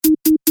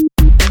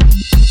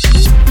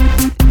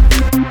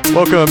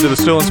Welcome to the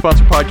Still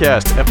Unsponsored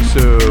Podcast,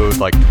 episode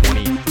like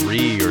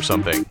 23 or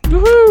something.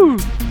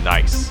 Woohoo!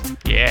 Nice.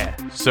 Yeah.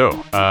 So,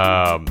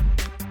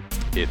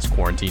 it's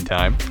quarantine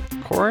time.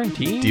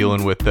 Quarantine?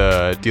 Dealing with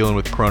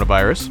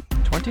coronavirus.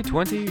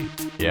 2020.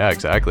 Yeah,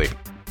 exactly.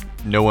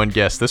 No one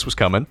guessed this was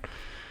coming.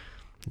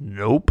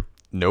 Nope.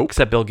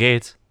 Except Bill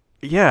Gates.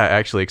 Yeah,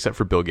 actually, except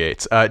for Bill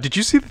Gates. Did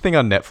you see the thing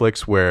on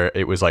Netflix where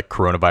it was like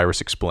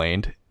coronavirus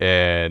explained,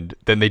 and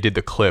then they did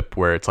the clip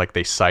where it's like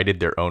they cited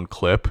their own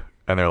clip,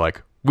 and they're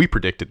like, "We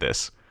predicted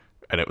this,"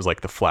 and it was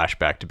like the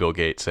flashback to Bill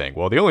Gates saying,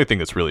 "Well, the only thing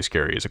that's really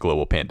scary is a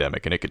global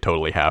pandemic, and it could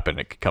totally happen.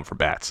 It could come from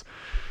bats."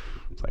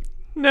 It's like,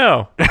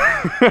 No.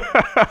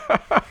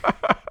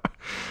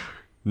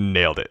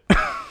 nailed it.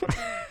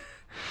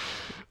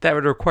 That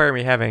would require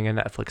me having a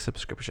Netflix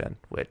subscription,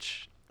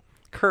 which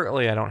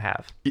currently I don't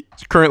have.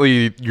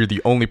 Currently, you're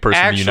the only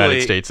person in the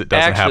United States that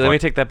doesn't have let one. me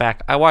take that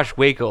back. I watched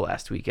Waco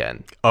last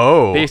weekend.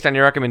 Oh. Based on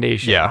your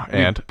recommendation. Yeah, We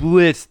and?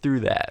 blitzed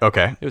through that.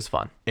 Okay. It was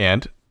fun.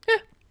 And?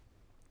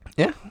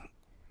 Yeah.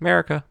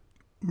 America.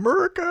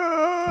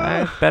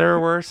 Better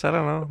or worse? I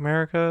don't know.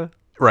 America.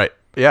 Right.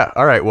 Yeah.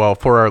 All right. Well,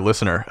 for our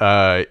listener,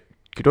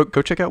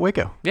 go check out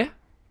Waco. Yeah.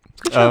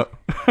 It's a good show.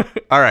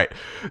 All right.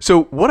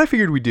 So what I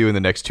figured we'd do in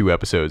the next two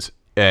episodes,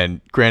 and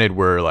granted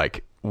we're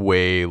like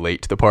way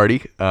late to the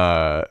party,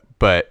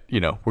 but you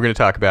know, we're going to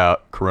talk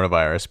about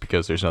coronavirus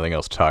because there's nothing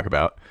else to talk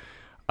about.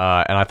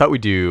 And I thought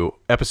we'd do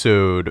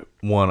episode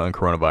 1 on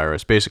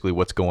coronavirus, basically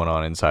what's going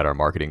on inside our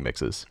marketing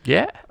mixes.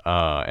 Yeah.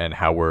 And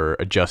how we're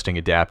adjusting,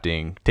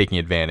 adapting, taking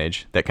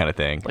advantage, that kind of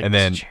thing. Like and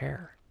then this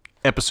chair.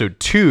 episode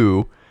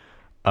 2,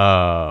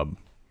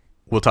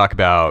 we'll talk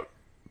about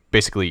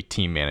basically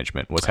team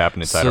management, what's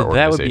happening inside our So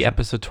that organization. would be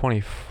episode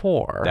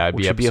 24. That would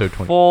be which would be a episode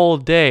 20. full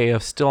day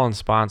of still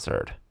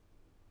unsponsored.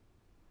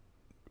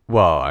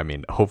 Well, I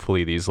mean,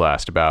 hopefully these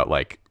last about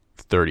like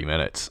 30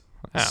 minutes.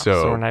 Oh,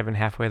 so we're not even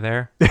halfway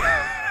there.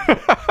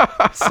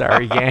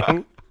 Sorry,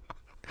 gang.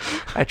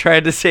 I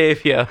tried to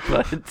save you,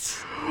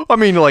 but I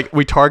mean, like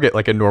we target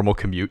like a normal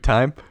commute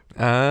time,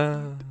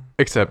 yeah.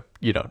 except,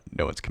 you know,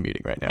 no one's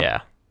commuting right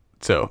now.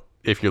 So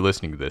if you're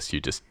listening to this,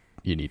 you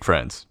need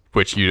friends,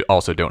 which you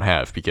also don't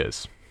have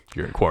because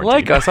you're in quarantine.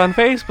 Like us on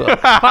Facebook.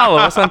 Follow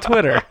us on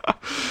Twitter.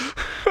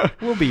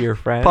 We'll be your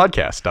friend.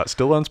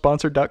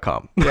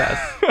 Podcast.stillunsponsored.com.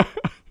 Yes.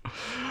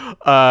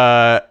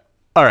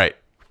 All right.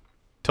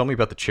 Tell me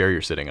about the chair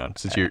you're sitting on,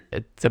 since you're.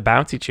 It's a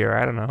bouncy chair.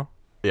 I don't know.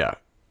 Yeah.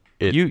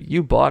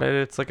 You bought it.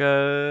 It's like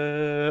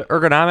a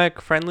ergonomic,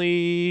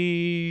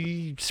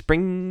 friendly,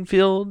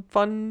 Springfield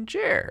fun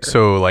chair.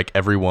 So like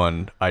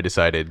everyone, I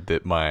decided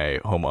that my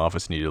home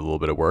office needed a little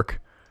bit of work,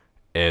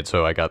 and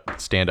so I got the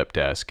stand-up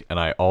desk, and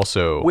I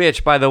also.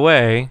 Which, by the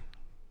way,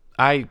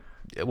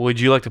 would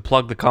you like to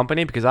plug the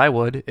company? Because I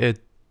would.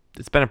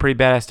 It's been a pretty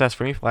badass desk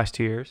for me for the last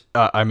 2 years.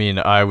 I mean,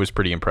 I was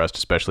pretty impressed,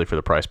 especially for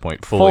the price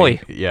point.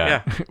 Fully.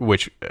 Yeah.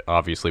 Which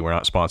obviously we're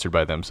not sponsored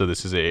by them, so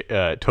this is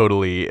a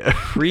totally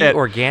Free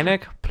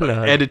organic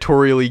plug.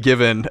 editorially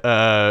given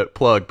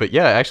plug. But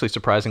yeah, actually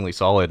surprisingly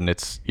solid, and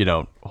it's, you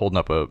know, holding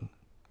up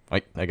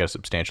I got a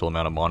substantial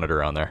amount of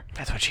monitor on there.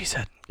 That's what she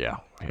said. Yeah,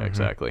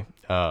 exactly.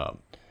 Yeah,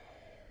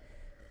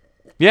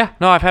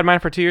 no, I've had mine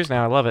for 2 years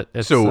now. I love it.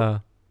 It's, So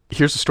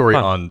here's the story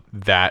fun. on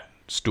that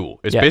stool.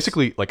 It's Yes.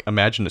 basically like,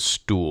 imagine a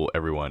stool,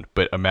 everyone,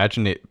 but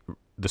imagine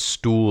the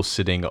stool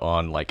sitting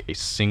on like a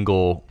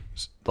single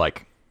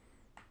like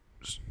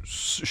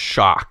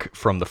shock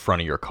from the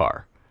front of your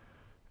car.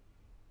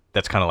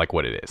 That's kind of like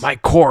what it is. my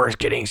core is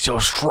getting so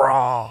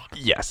strong.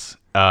 Yes.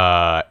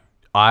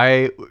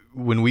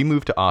 When we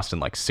moved to Austin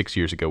like 6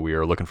 years ago, we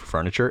were looking for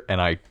furniture, and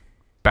I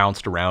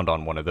bounced around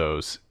on one of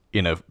those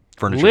in a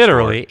furniture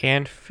Literally store.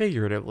 and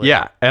figuratively.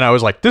 Yeah, and I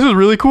was like, this is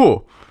really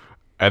cool.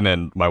 And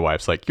then my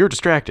wife's like, you're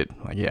distracted.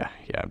 I'm like, yeah,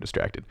 I'm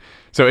distracted.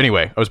 So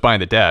anyway, I was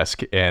buying the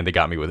desk, and they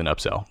got me with an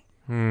upsell.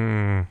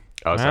 I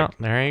was Well, like,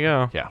 there you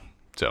go. yeah.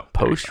 So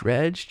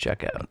Post-reg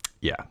checkout.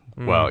 yeah.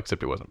 Well,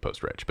 except it wasn't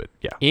post-reg, but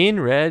yeah.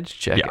 In-reg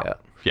Yeah. checkout.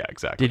 Yeah,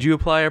 exactly. Did you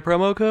apply a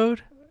promo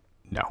code?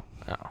 No.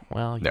 Oh,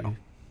 well, No.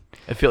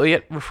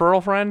 Affiliate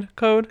referral friend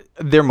code?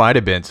 There might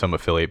have been some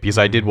affiliate, because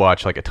I did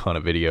watch like a ton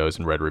of videos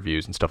and read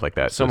reviews and stuff like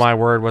that. So my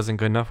word wasn't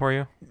good enough for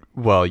you?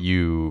 Well,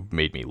 you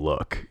made me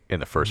look in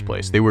the first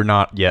place. They were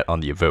not yet on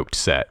the Evoked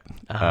set.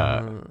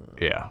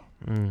 Yeah.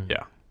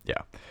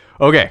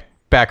 Okay,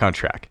 back on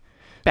track.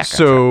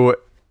 So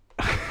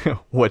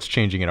what's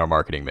changing in our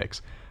marketing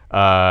mix?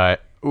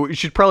 We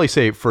should probably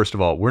say, first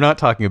of all, we're not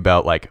talking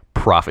about like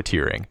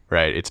profiteering,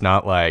 right? It's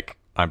not like,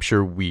 I'm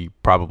sure we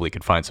probably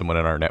could find someone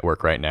in our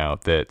network right now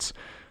that's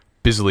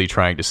busily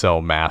trying to sell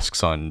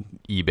masks on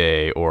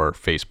eBay or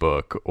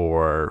Facebook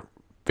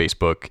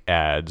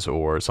ads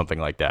or something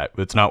like that.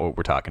 That's not what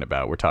we're talking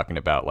about. We're talking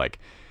about like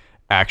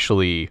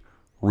actually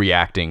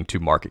reacting to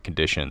market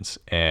conditions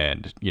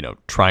and, you know,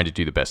 trying to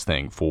do the best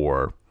thing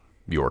for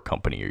your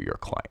company or your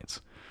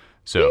clients.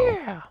 So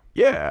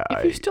yeah,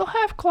 If you still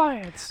have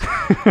clients.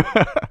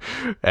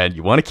 and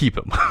you want to keep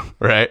them,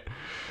 right?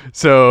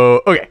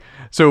 So, okay.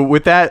 So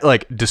with that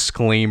like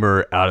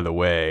disclaimer out of the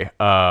way,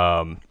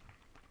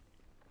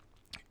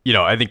 you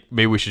know, I think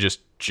maybe we should just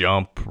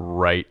jump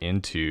right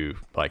into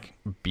like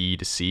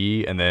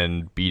B2C and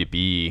then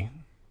B2B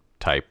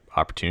type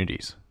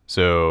opportunities.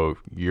 So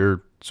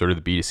you're sort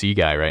of the B2C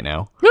guy right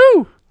now.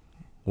 Woo!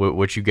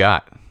 What you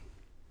got?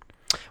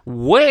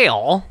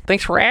 Well,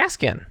 thanks for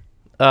asking.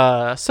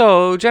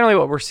 So generally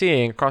what we're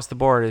seeing across the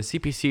board is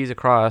CPCs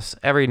across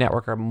every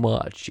network are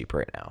much cheaper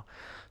right now.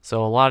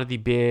 So a lot of the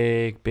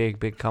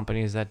big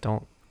companies that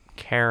don't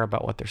care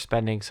about what they're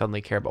spending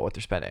suddenly care about what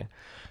they're spending.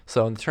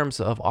 So in terms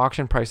of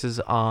auction prices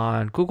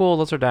on Google,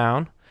 those are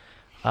down.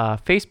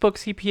 Facebook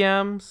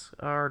CPMs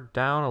are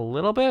down a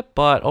little bit,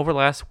 but over the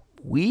last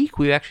week,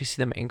 we actually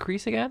see them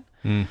increase again.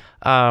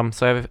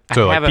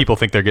 People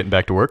think they're getting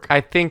back to work?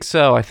 I think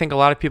so. I think a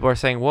lot of people are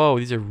saying, whoa,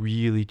 these are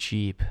really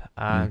cheap.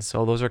 And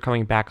so those are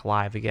coming back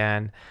live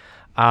again.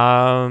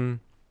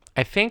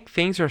 I think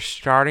things are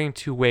starting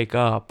to wake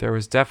up. There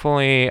was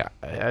definitely,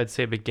 I'd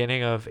say,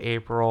 beginning of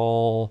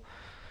April,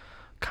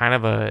 kind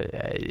of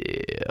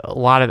a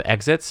lot of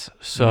exits.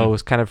 So it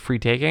was kind of free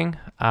taking.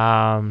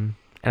 And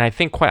I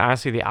think, quite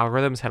honestly, the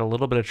algorithms had a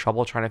little bit of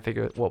trouble trying to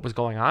figure out what was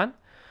going on.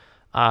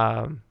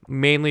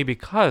 Mainly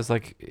because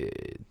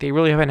they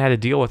really haven't had to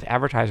deal with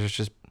advertisers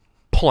just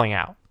pulling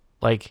out.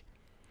 Like,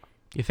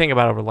 you think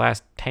about it, over the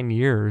last 10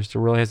 years,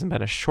 there really hasn't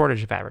been a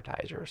shortage of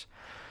advertisers.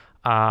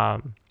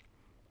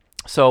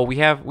 So we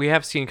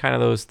have seen kind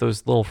of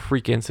those little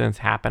freak incidents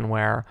happen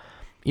where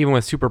even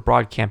with super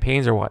broad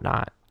campaigns or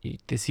whatnot, the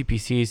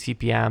CPCs,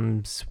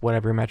 CPMs,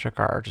 whatever your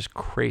metric are just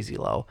crazy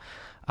low.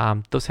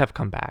 Those have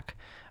come back,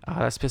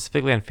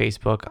 specifically on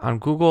Facebook. On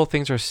Google,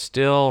 things are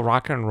still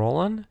rocking and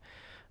rolling.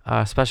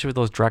 Especially with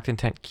those direct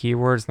intent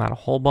keywords, not a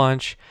whole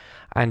bunch.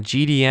 On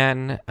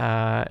GDN,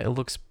 it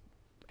looks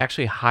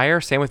actually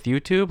higher. Same with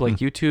YouTube. Like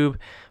YouTube,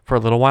 for a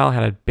little while,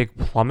 had a big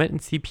plummet in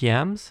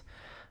CPMs.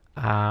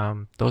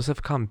 Those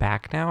have come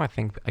back now. I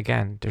think,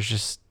 again, there's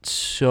just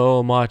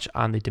so much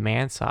on the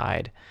demand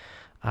side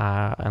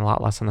and a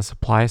lot less on the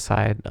supply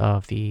side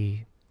of the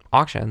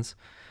auctions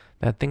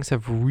that things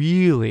have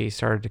really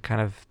started to kind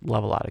of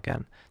level out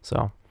again.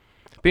 So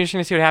it'll be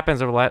interesting to see what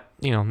happens over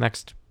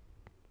next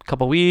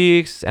couple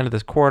weeks, end of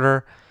this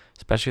quarter,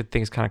 especially if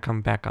things kind of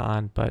come back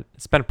on. But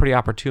it's been pretty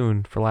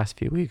opportune for the last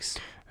few weeks.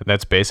 And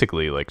that's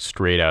basically like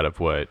straight out of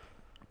what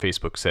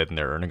Facebook said in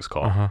their earnings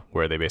call,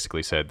 where they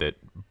basically said that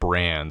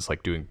brands,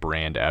 like doing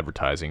brand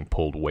advertising,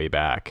 pulled way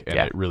back, and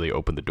it really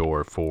opened the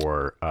door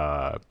for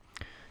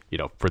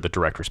for the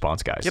direct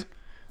response guys.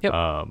 Yep.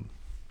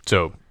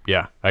 So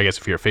yeah, I guess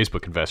if you're a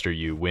Facebook investor,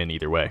 you win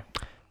either way.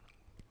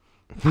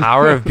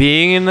 Power of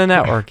being in the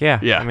network. Yeah.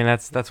 Yeah. I mean,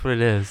 that's what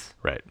it is.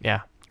 Right. Yeah.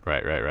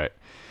 Right.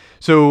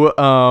 So,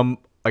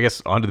 I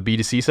guess onto the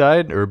B2C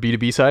side or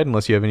B2B side,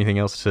 unless you have anything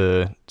else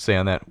to say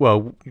on that.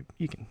 Well,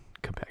 you can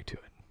come back to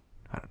it.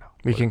 I don't know.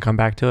 We can come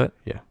back to it.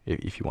 Yeah,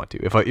 if you want to.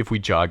 If we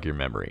jog your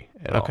memory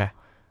at all. Okay.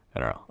 I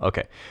don't know.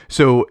 Okay.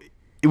 So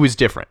it was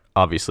different,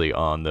 obviously,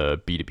 on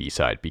the B2B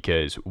side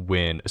because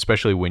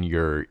especially when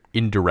you're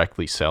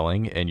indirectly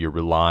selling and you're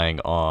relying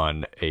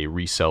on a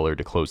reseller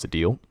to close the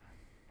deal,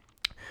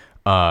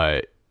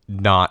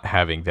 not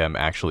having them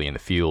actually in the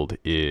field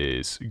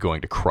is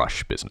going to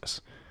crush business.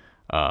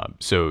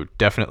 So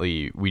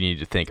definitely we need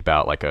to think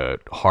about like a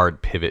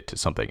hard pivot to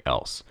something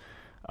else.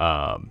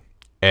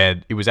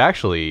 And it was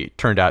actually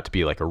turned out to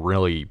be like a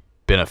really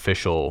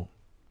beneficial,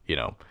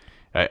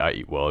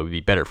 it would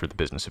be better for the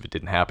business if it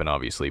didn't happen,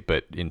 obviously,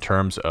 but in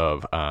terms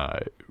of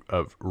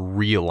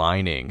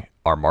realigning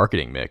our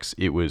marketing mix,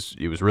 it was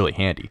really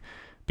handy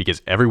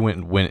because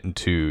everyone went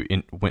into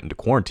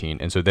quarantine.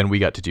 And so then we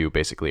got to do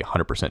basically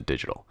 100%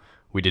 digital.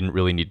 We didn't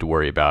really need to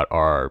worry about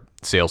our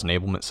sales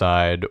enablement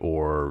side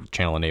or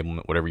channel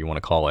enablement, whatever you want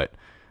to call it.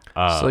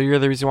 So you're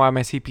the reason why my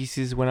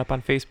CPCs went up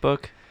on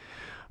Facebook?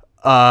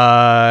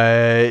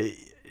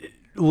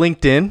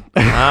 LinkedIn.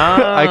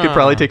 I could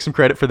probably take some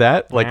credit for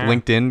that. Like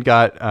LinkedIn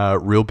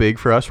got real big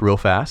for us real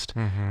fast.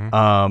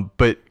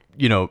 But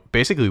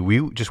basically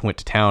we just went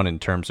to town in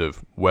terms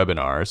of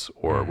webinars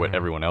or what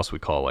everyone else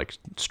would call like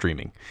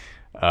streaming.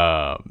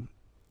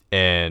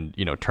 And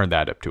turned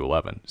that up to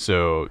 11.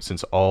 So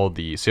since all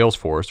the sales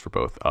force for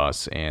both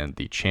us and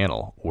the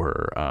channel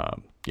were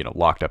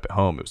locked up at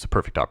home, it was the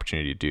perfect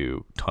opportunity to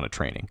do a ton of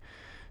training.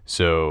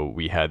 So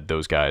we had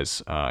those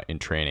guys in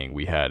training.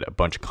 We had a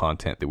bunch of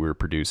content that we were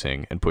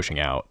producing and pushing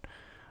out,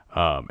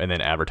 and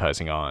then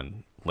advertising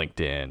on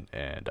LinkedIn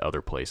and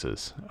other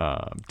places.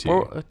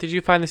 Did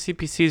you find the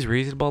CPCs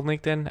reasonable on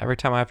LinkedIn? Every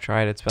time I've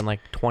tried, it's been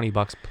like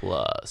 $20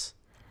 plus.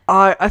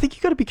 I think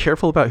you got to be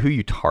careful about who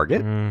you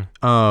target.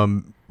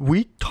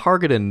 We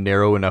target a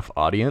narrow enough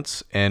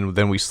audience, and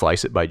then we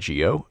slice it by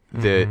geo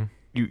that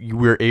you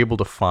we're able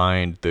to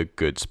find the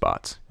good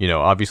spots.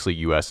 Obviously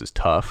U.S. is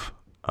tough,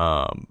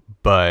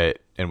 but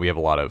we have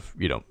a lot of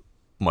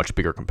much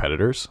bigger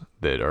competitors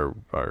that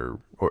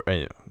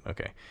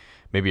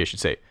maybe I should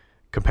say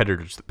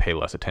competitors that pay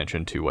less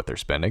attention to what they're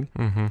spending.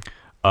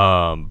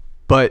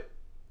 But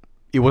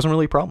it wasn't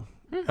really a problem.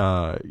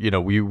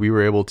 We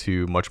were able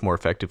to much more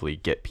effectively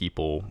get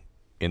people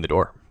in the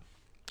door.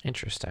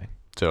 Interesting.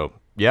 So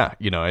yeah,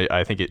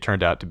 I think it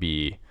turned out to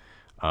be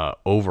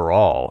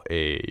overall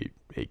a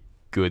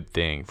good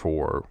thing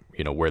for,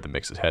 where the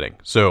mix is heading.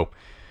 So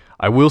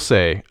I will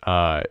say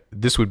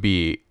this would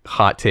be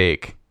hot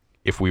take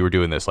if we were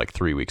doing this like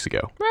 3 weeks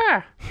ago.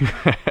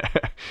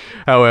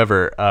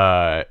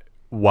 However,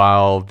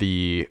 while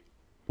the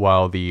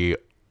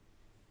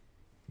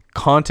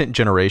content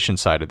generation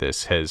side of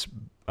this has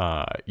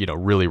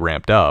really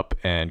ramped up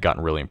and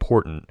gotten really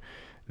important,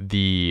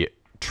 the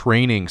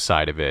training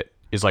side of it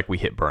is like we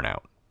hit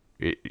burnout.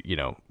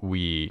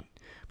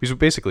 Because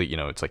basically,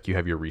 it's like you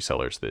have your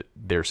resellers that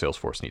their sales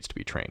force needs to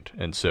be trained.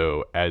 And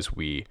so as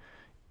we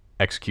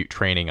execute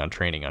training on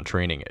training on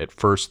training, at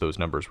first those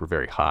numbers were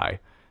very high,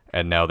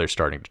 and now they're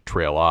starting to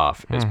trail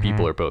off as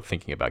people are both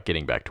thinking about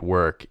getting back to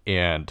work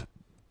and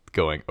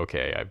going,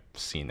 okay, I've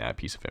seen that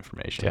piece of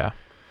information. Yeah.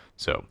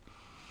 So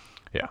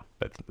yeah,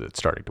 that's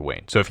starting to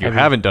wane. So if you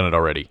haven't done it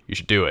already, you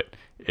should do it.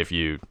 If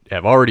you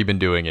have already been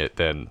doing it,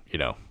 then,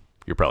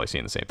 you're probably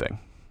seeing the same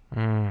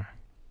thing.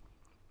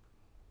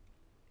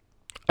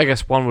 I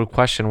guess one would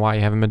question why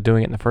you haven't been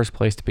doing it in the first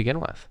place to begin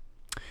with.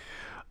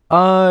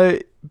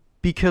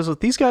 Because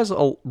these guys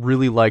all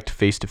really liked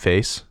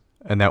face-to-face,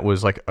 and that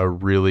was like a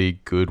really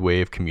good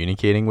way of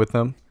communicating with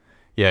them.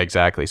 Yeah,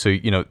 exactly. So,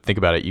 think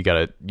about it. You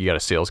got a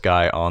sales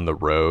guy on the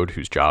road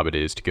whose job it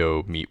is to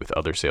go meet with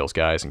other sales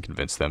guys and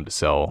convince them to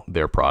sell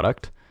their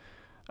product.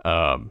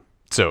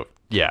 So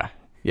yeah,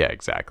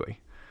 exactly.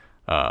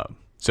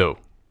 So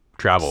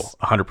travel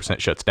 100%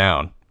 shuts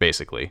down,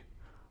 basically.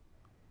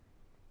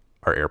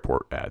 Our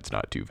airport ad's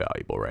not too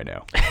valuable right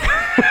now.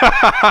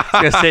 I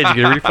was going to say, did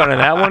you get a refund on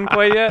that one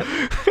quite yet?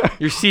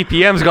 Your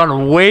CPM's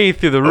gone way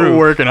through the roof. We're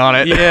working on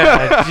it.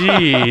 Yeah,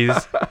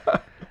 jeez.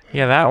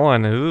 Yeah, that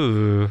one,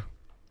 ooh.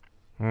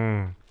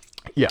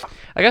 Yeah.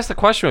 I guess the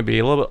question would be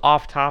a little bit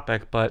off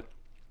topic, but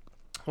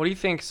what do you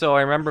think? So I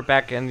remember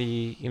back in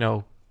the,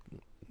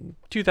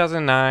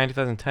 2009,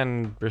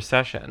 2010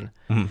 recession,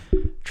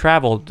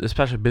 travel,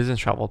 especially business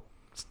travel,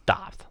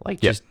 stopped.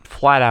 Just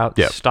flat out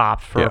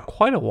stopped for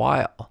quite a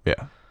while.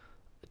 Yeah.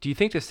 Do you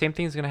think the same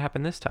thing is going to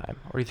happen this time?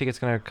 Or do you think it's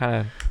going to kind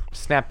of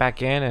snap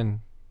back in and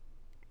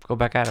go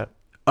back at it?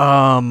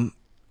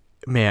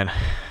 Man,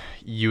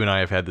 you and I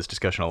have had this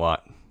discussion a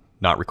lot,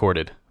 not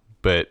recorded,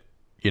 but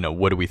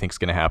what do we think is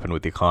going to happen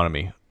with the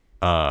economy?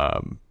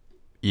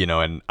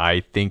 And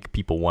I think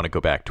people want to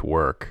go back to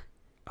work.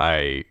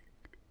 I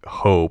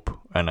hope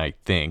and I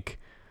think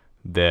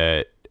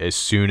that as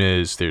soon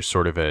as there's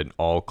sort of an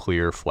all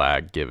clear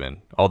flag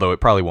given, although it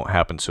probably won't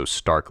happen so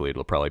starkly,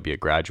 it'll probably be a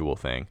gradual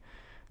thing,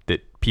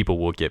 that people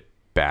will get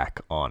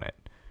back on it.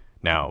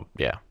 Now,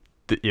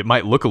 it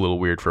might look a little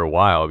weird for a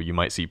while. You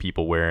might see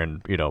people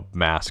wearing,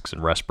 masks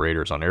and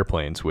respirators on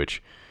airplanes,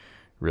 which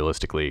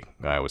realistically,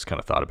 I always kind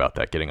of thought about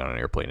that getting on an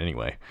airplane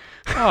anyway.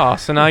 Oh,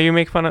 so now you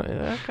make fun of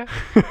okay.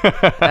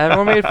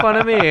 Everyone made fun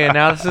of me, and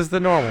now this is the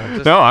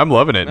normal. No, I'm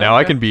loving it. Now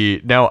I can be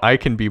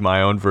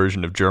my own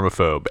version of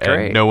germaphobe,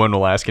 and no one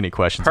will ask any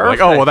questions. Like,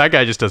 oh, well, that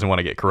guy just doesn't want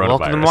to get coronavirus.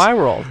 Welcome to my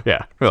world.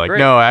 Yeah, we're like,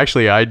 no,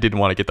 actually, I didn't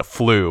want to get the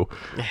flu.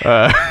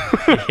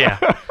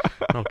 Yeah,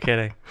 no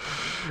kidding.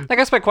 I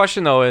guess my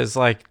question though is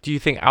do you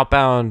think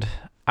outbound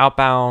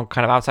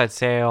kind of outside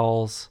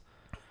sales,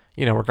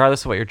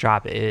 regardless of what your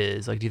job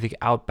is, do you think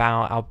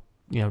outbound,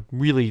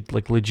 really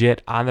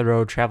legit on the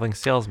road traveling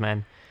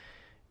salesman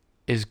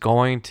is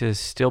going to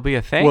still be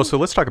a thing? Well, so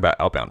let's talk about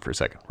outbound for a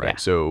second, right? Yeah.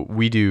 So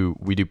we do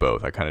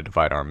both. I kind of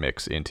divide our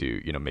mix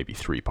into, maybe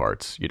 3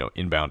 parts,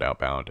 inbound,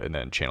 outbound, and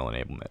then channel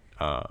enablement.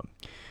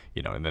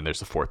 And then there's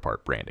the 4th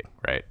part, branding,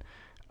 right?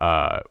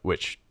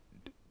 Which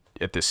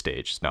at this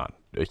stage is not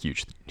a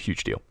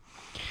huge deal.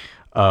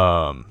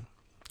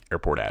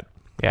 Airport ad.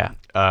 Yeah.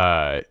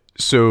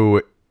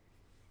 So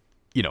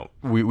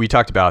we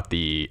talked about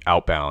the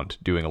outbound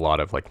doing a lot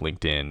of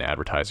LinkedIn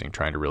advertising,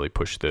 trying to really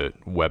push the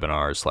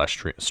webinars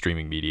 /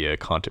 streaming media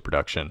content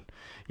production.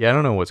 Yeah, I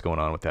don't know what's going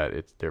on with that.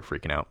 They're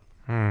freaking out.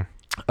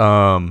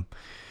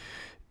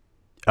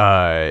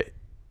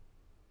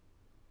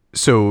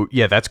 So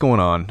yeah, that's going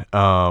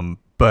on.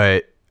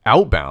 But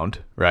outbound,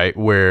 right,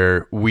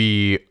 where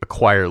we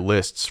acquire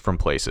lists from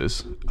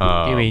places.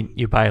 You mean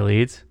you buy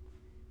leads?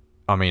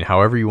 I mean,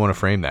 however you want to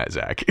frame that,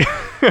 Zach.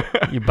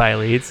 You buy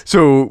leads?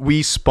 So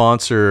we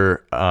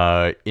sponsor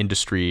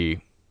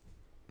industry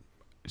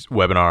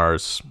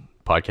webinars,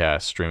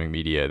 podcasts, streaming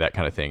media, that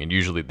kind of thing. And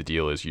usually the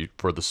deal is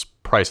for the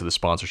price of the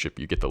sponsorship,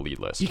 you get the lead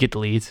list. You get the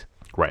leads?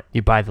 Right.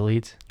 You buy the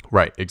leads?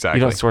 Right, exactly.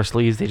 You don't source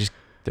leads,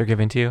 they're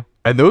given to you?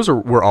 And those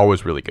were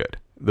always really good.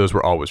 Those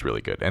were always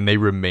really good. And they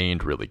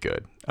remained really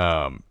good.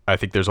 I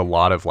think there's a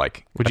lot of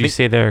Would you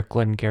say they're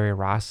Glengarry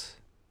Ross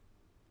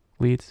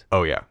leads?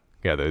 Oh, yeah.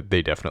 Yeah,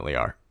 they definitely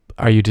are.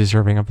 Are you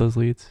deserving of those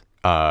leads?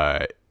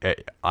 I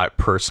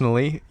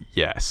personally,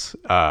 yes.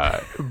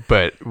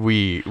 But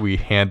we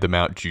hand them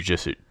out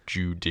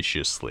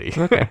judiciously.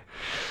 Okay.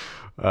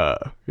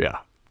 Yeah.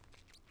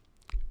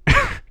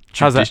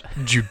 How's that?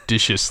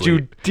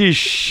 Judiciously.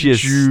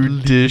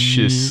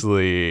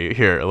 Judiciously.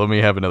 Here, let me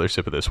have another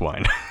sip of this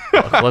wine.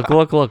 Look.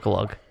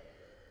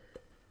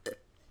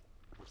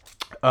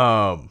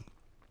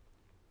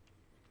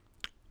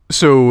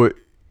 So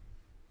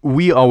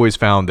we always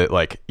found that,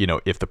 like, you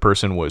know, if the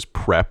person was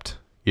prepped,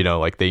 you know,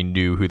 like they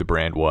knew who the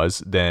brand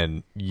was,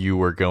 then you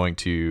were going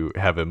to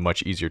have a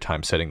much easier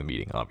time setting the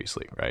meeting,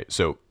 obviously, right?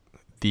 So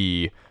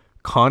the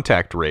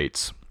contact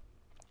rates,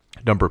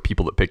 number of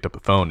people that picked up the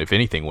phone, if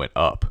anything, went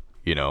up,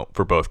 you know,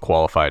 for both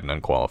qualified and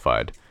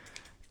unqualified.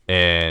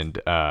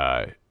 And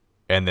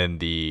then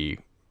the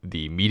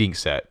meeting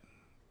set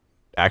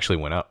actually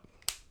went up.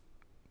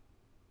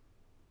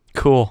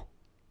 Cool.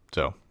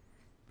 So,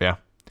 yeah,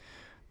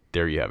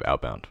 there you have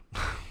outbound.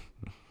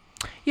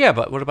 Yeah,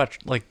 but what about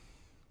like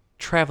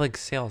traveling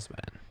salesmen?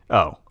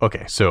 Oh,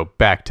 okay. So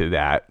back to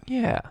that.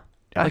 Yeah.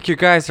 Like your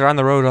guys are on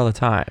the road all the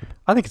time.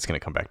 I think it's going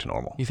to come back to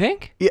normal. You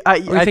think? Yeah, Or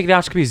you think now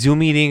it's going to be Zoom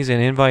meetings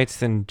and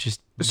invites and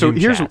just so Zoom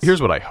here's chats?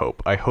 here's what I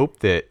hope. I hope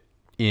that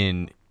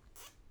in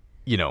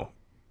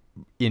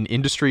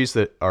industries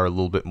that are a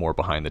little bit more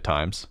behind the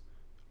times,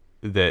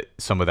 that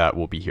some of that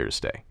will be here to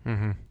stay.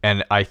 Mm-hmm.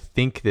 And I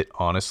think that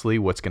honestly,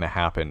 what's going to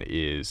happen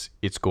is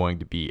it's going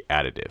to be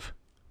additive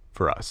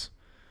for us.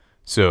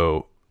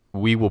 So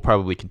we will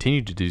probably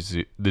continue to do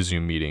the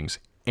Zoom meetings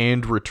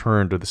and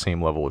return to the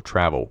same level of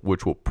travel,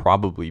 which will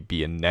probably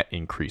be a net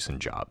increase in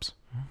jobs.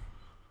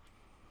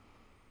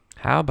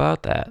 How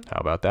about that? How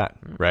about that?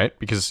 Right?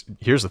 Because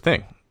here's the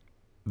thing.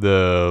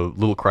 The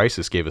little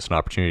crisis gave us an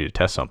opportunity to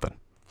test something,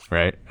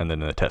 right? And then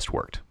the test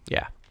worked.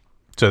 Yeah.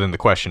 So then the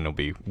question will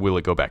be, will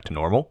it go back to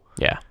normal?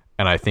 Yeah.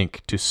 And I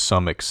think to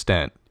some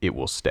extent it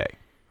will stay.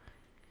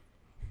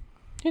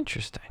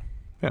 Interesting.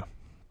 Yeah.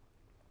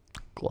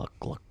 Gluck,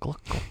 gluck,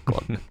 gluck, gluck,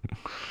 gluck.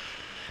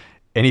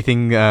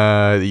 Anything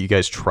that you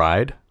guys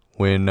tried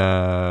when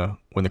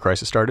the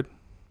crisis started?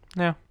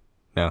 No.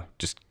 No,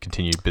 just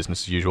continued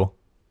business as usual.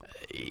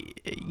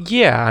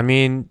 Yeah, I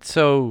mean,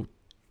 so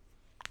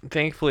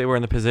thankfully we're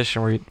in the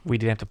position where we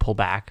didn't have to pull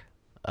back.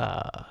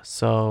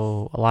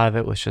 So a lot of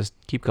it was just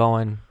keep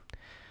going,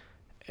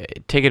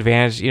 take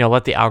advantage,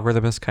 let the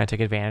algorithms kind of take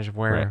advantage of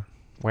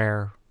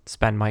where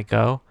spend might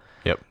go.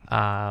 Yep.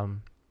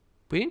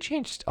 We didn't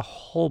change a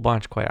whole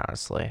bunch, quite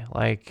honestly.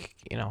 Like,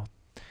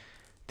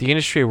 the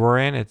industry we're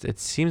in, it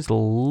seems a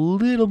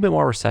little bit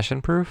more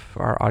recession proof.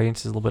 Our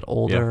audience is a little bit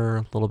older,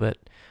 a little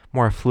bit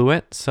more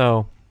affluent.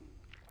 So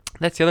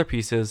that's the other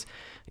piece is,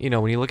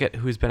 when you look at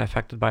who's been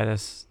affected by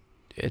this,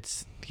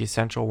 it's the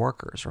essential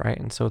workers, right?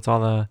 And so it's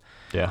all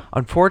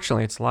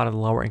unfortunately, it's a lot of the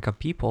lower income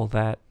people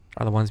that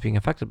are the ones being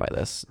affected by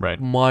this. Right.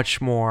 Much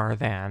more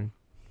than,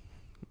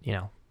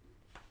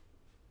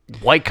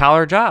 white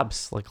collar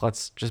jobs. Like,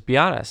 let's just be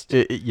honest.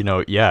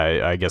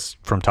 I guess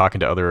from talking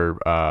to other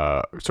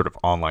sort of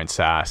online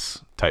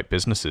SaaS type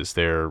businesses,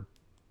 they're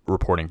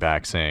reporting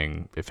back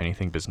saying, if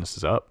anything, business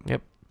is up.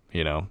 Yep.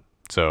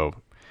 So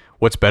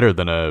what's better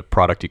than a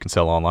product you can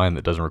sell online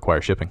that doesn't require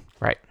shipping?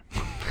 Right.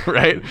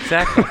 Right.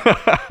 Exactly.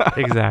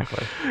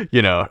 Exactly.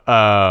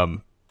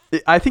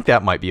 I think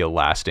that might be a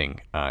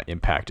lasting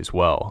impact as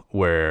well,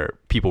 where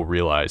people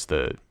realize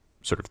the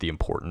sort of the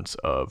importance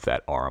of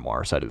that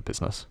RMR side of the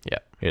business. Yeah.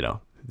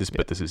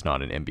 But this is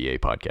not an MBA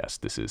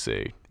podcast. This is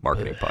a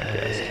marketing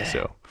podcast.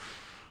 So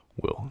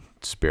we'll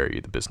spare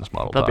you the business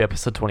model. That'll be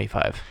episode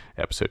 25.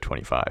 Episode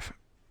 25.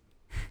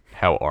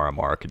 How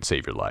RMR can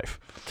save your life.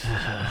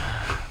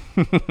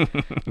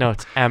 No,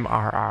 it's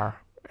MRR.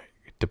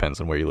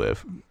 Depends on where you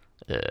live.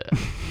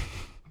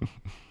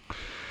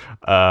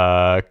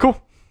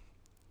 Cool.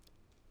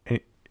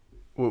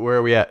 Where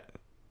are we at?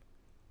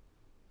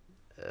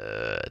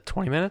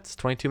 20 minutes?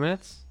 22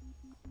 minutes?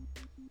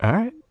 All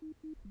right.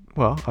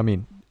 Well, I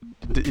mean,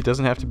 it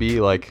doesn't have to be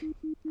like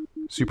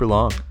super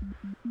long.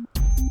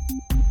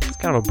 It's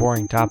kind of a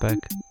boring topic.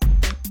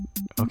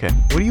 Okay.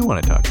 What do you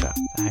want to talk about?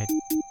 I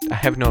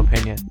have no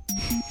opinion.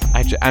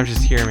 I'm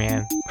just here,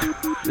 man.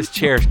 This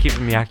chair is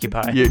keeping me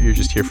occupied. You're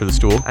just here for the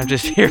stool? I'm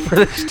just here for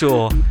the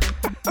stool.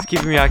 It's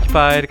keeping me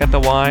occupied. I got the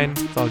wine.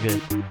 It's all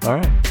good. All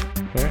right.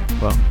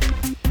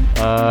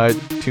 Well,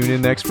 tune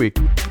in next week,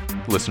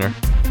 listener.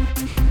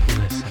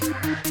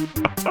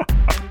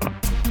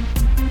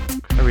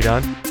 Are we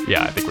done?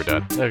 Yeah, I think we're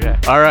done. Okay.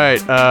 All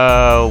right.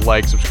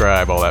 Like,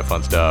 subscribe, all that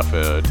fun stuff.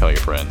 Tell your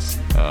friends.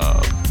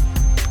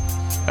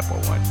 Have more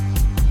wine.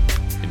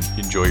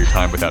 Enjoy your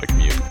time without a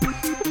commute.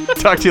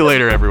 Talk to you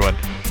later, everyone.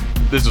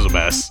 This was a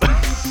mess.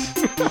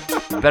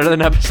 Better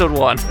than episode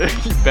 1.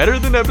 Better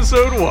than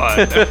episode 1.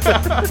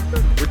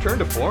 Return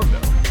to form,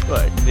 though.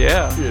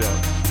 Yeah.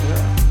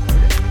 Yeah.